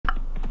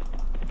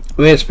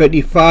Race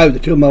 55, the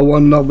 2-mile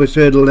 1 novice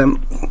hurdle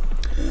then.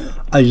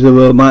 As the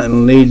World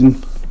Martin leading,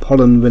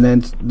 Pollen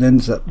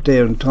Venens up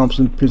Darren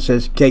Thompson,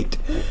 Princess Kate,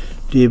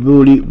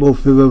 Diabuli,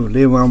 Wolf River,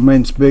 Leon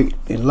Mensburg,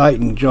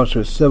 Enlightened,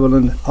 Joshua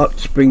Sutherland, Hot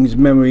Springs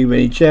Memory,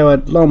 Rennie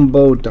Gerard,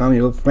 Lombo,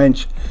 Daniel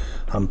French,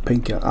 and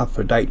Pinker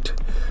Aphrodite.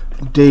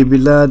 Davy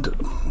Ladd,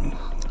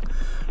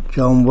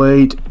 John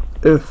Wade,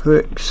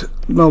 Earthworks,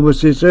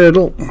 Novices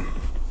hurdle.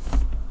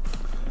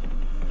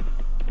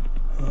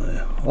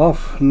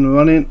 Off and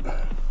running.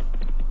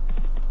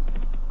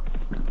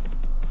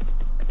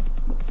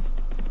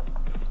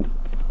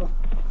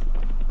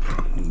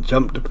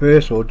 Jump to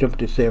first or jump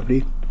to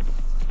safely.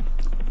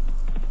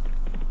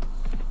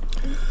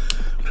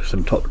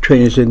 Some top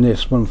trainers in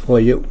this one for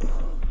you.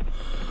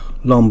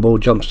 Lombo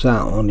jumps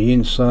out on the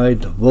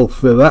inside,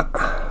 Wolf River,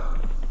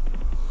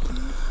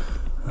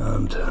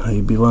 and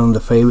he'll be one of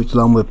the favourites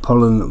along with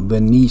Pollen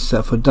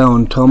Vanessa for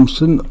Darren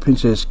Thompson,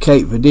 Princess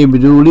Kate for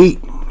David Dooley,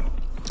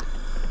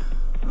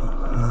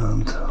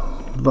 and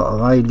a lot of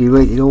highly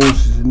rated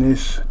horses in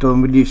this.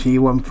 Don't really see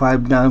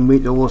 159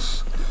 rated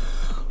horse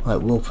like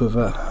Wolf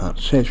River at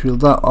Sedgefield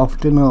that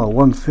often, or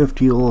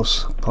 150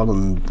 horse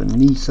Pollen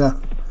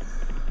Vanessa.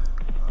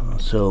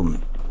 So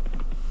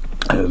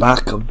a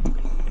lack of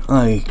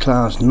high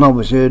class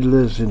novice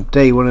hurdlers in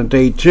day 1 and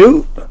day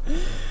 2,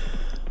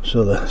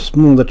 so the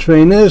smaller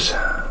trainers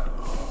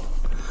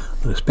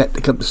will expect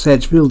to come to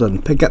Sedgefield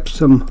and pick up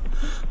some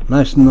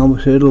nice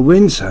novice hurdle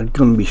wins. I'm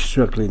going to be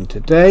struggling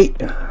today.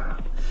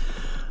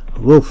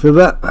 Wolf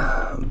River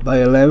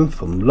by 11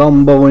 from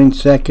Lombo in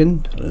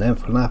second,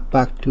 11.5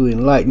 back to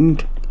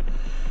Enlightened.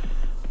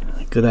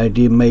 Good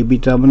idea maybe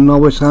to have a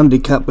novice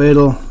handicap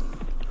hurdle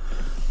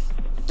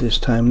this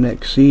time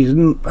next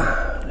season.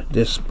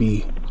 This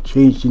be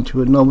changed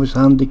into a novice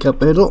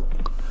handicap hurdle.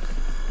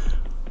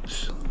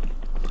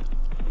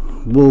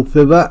 Wolf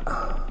River,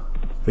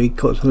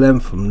 3/4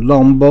 length from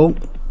Lombo.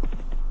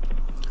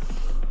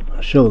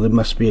 So there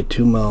must be a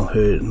 2-mile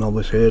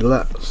novice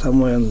hurdle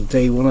somewhere on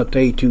day 1 or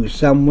day 2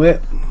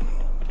 somewhere.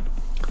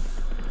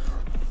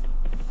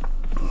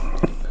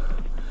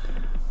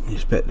 You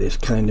expect this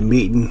kind of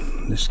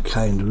meeting, this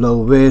kind of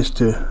low race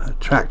to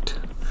attract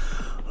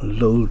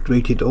low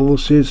rated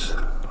horses.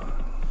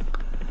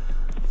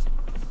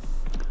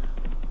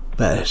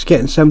 But it's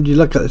getting somebody to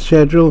look at the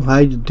schedule.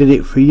 I did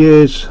it for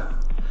years.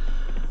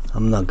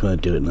 I'm not going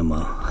to do it no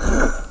more.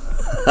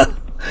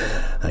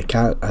 I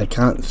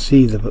can't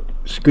see the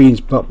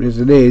screens properly as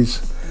it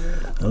is.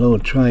 I'll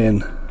try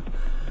and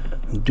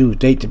do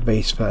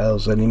database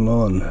files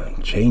anymore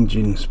and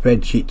changing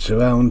spreadsheets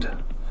around.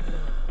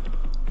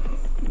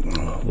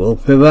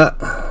 Wolf River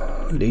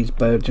leads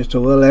by just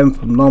over length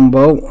from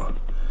Lombo.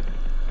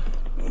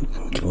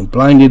 I'm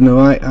blind in the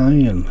right eye,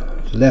 and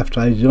the left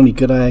eye is the only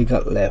good eye I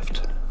got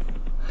left.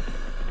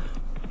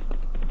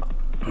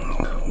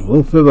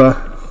 Wolf River,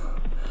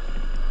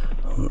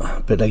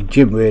 a bit like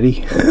Jim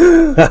really.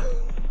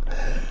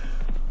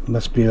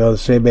 Must be around the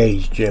same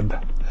age, Jim.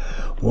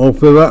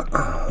 Wolf River,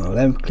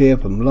 length clear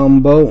from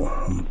Lombo,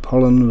 and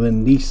Pollen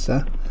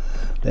Vanessa,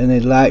 then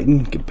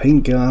Enlightened,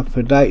 Pink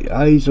Aphrodite,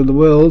 Eyes of the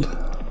World,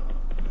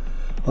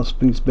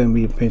 Offspring's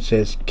Memory,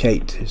 Princess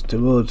Kate is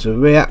towards the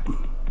rear.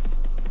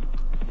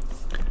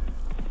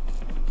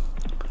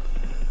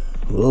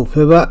 Wolf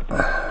River,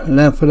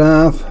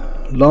 11.5,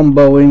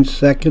 Lombo in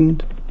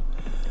second,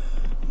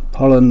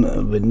 Pollen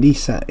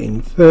Vanessa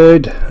in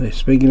third. They're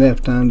swinging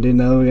left hand in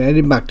now,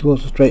 heading back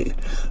towards the straight,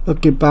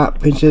 looking back,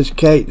 Princess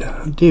Kate.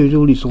 David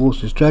all these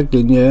horses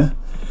struggling here,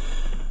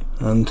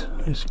 and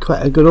it's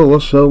quite a good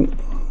horse, so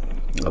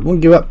I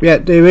won't give up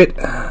yet, David.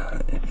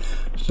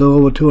 Still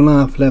over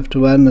 2.5 left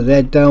to run, the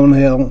head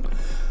downhill,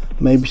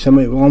 maybe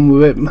something wrong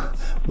with it.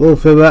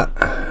 Wolf River,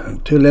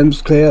 2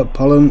 lengths clear,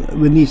 Pollen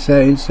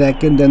Vanessa in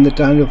second, then the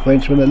Daniel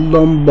Frenchman at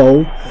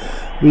Lombo.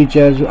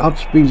 Reaches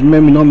Offspring's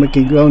Memory not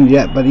making ground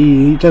yet, but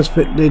he does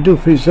fit. They do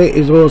finish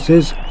his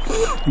horses.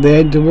 They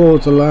head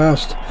towards the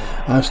last,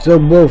 and still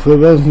Wolf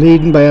River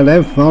leading by a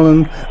length.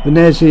 Pollen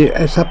Vanessa,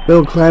 it's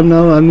uphill climb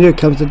now, and here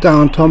comes the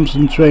Darren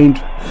Thompson trained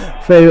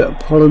favourite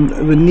Pollen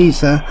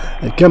Vanessa.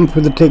 They come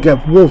for the take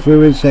up. Wolf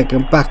River in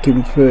second, back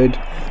in third.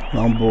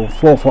 Lombo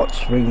 4-foot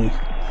swing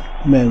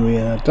Memory,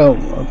 and I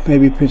don't.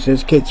 Maybe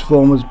Princess Kate's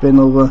form has been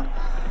over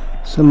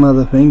some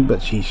other thing,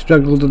 but she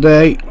struggled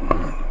today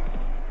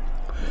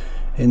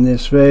in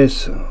this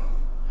race.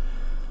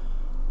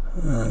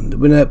 And the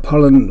winner,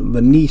 Pollen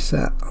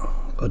Vanessa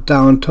for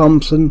Darren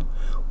Thompson.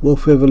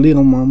 Wolf River,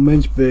 Leon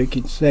Mensburg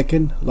in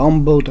second.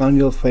 Lombo,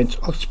 Daniel French,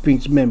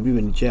 Offspring's Memory,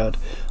 Rennie Gerard,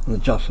 and the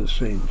Jocelyn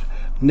Strange.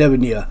 Never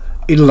near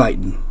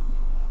Enlightened.